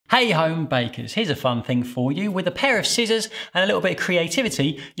Hey home bakers, here's a fun thing for you. With a pair of scissors and a little bit of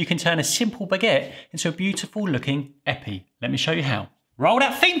creativity, you can turn a simple baguette into a beautiful looking EPI. Let me show you how. Roll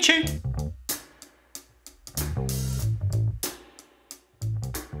that theme tune!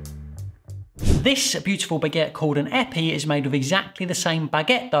 This beautiful baguette called an EPI is made of exactly the same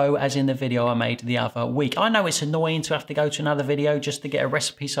baguette dough as in the video I made the other week. I know it's annoying to have to go to another video just to get a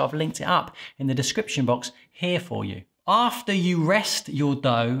recipe, so I've linked it up in the description box here for you. After you rest your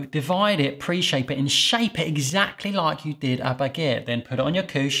dough, divide it, pre-shape it and shape it exactly like you did a baguette. Then put it on your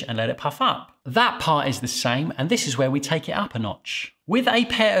couche and let it puff up. That part is the same, and this is where we take it up a notch. With a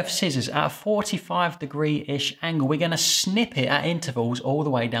pair of scissors at a 45-degree-ish angle, we're going to snip it at intervals all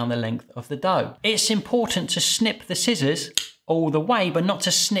the way down the length of the dough. It's important to snip the scissors all the way, but not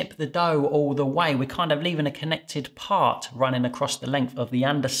to snip the dough all the way. We're kind of leaving a connected part running across the length of the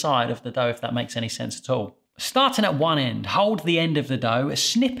underside of the dough, if that makes any sense at all. Starting at one end, hold the end of the dough,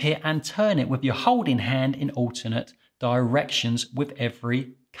 snip it and turn it with your holding hand in alternate directions with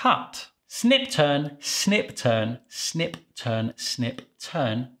every cut. Snip, turn, snip, turn, snip, turn, snip,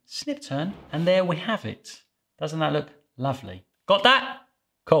 turn, snip, turn, and there we have it. Doesn't that look lovely? Got that?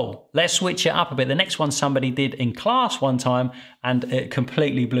 Cool. Let's switch it up a bit. The next one somebody did in class one time and it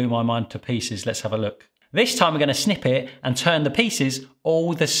completely blew my mind to pieces. Let's have a look. This time we're going to snip it and turn the pieces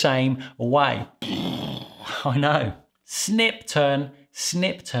all the same way. I know. Snip, turn,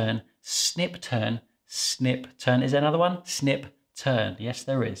 snip, turn, snip, turn, snip, turn. Is there another one? Snip, turn. Yes,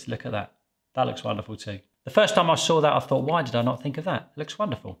 there is. Look at that. That looks wonderful too. The first time I saw that, I thought, why did I not think of that? It looks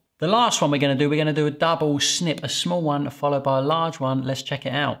wonderful. The last one we're going to do a double snip, a small one followed by a large one. Let's check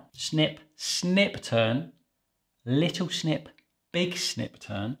it out. Snip, snip, turn, little snip, big snip,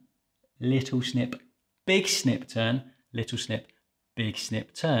 turn, little snip, big snip, turn, little snip, big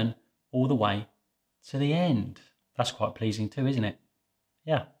snip, turn, all the way to the end. That's quite pleasing too, isn't it?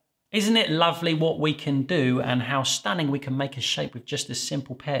 Yeah. Isn't it lovely what we can do and how stunning we can make a shape with just a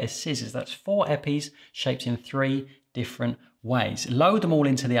simple pair of scissors? That's 4 EPIs shaped in 3 different ways. Load them all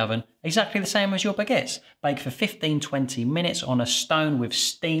into the oven, exactly the same as your baguettes. Bake for 15-20 minutes on a stone with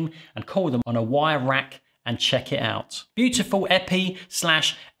steam and cool them on a wire rack and check it out. Beautiful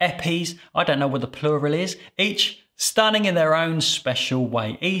EPI/EPIs, I don't know what the plural is, each stunning in their own special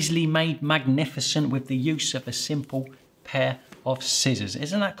way, easily made magnificent with the use of a simple pair of scissors.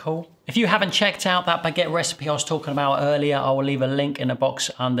 Isn't that cool? If you haven't checked out that baguette recipe I was talking about earlier, I will leave a link in a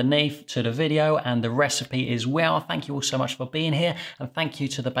box underneath to the video and the recipe as well. Thank you all so much for being here, and thank you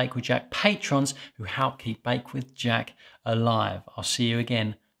to the Bake with Jack patrons who help keep Bake with Jack alive. I'll see you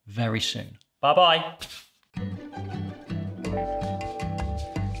again very soon. Bye-bye.